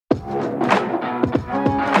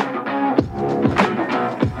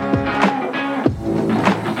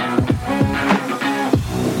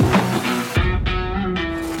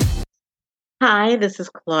Hi, this is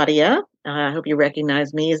Claudia. I hope you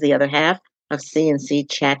recognize me as the other half of CNC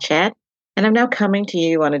Chat Chat. And I'm now coming to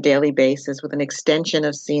you on a daily basis with an extension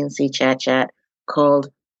of CNC Chat Chat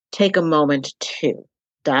called Take a Moment to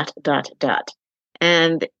dot, dot, dot.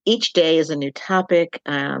 And each day is a new topic.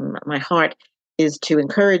 My heart is to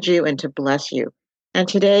encourage you and to bless you. And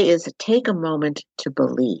today is Take a Moment to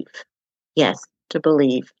Believe. Yes, to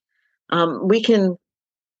believe. We can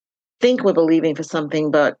think we're believing for something,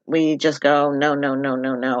 but we just go, no, no, no,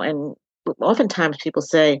 no, no. And oftentimes people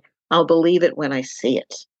say, I'll believe it when I see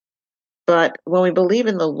it. But when we believe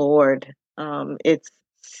in the Lord, it's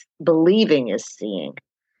believing is seeing.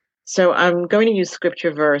 So I'm going to use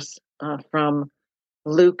scripture verse from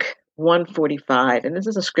Luke 145. And this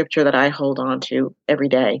is a scripture that I hold on to every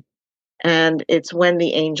day. And it's when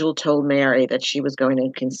the angel told Mary that she was going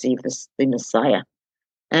to conceive the Messiah.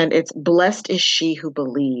 And it's blessed is she who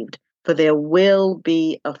believed, for there will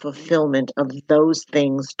be a fulfillment of those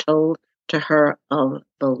things told to her of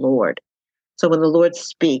the Lord. So when the Lord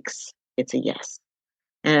speaks, it's a yes.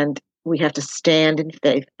 And we have to stand in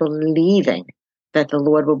faith, believing that the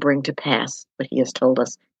Lord will bring to pass what he has told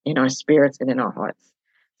us in our spirits and in our hearts.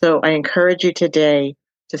 So I encourage you today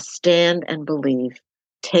to stand and believe.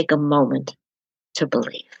 Take a moment to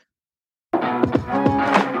believe.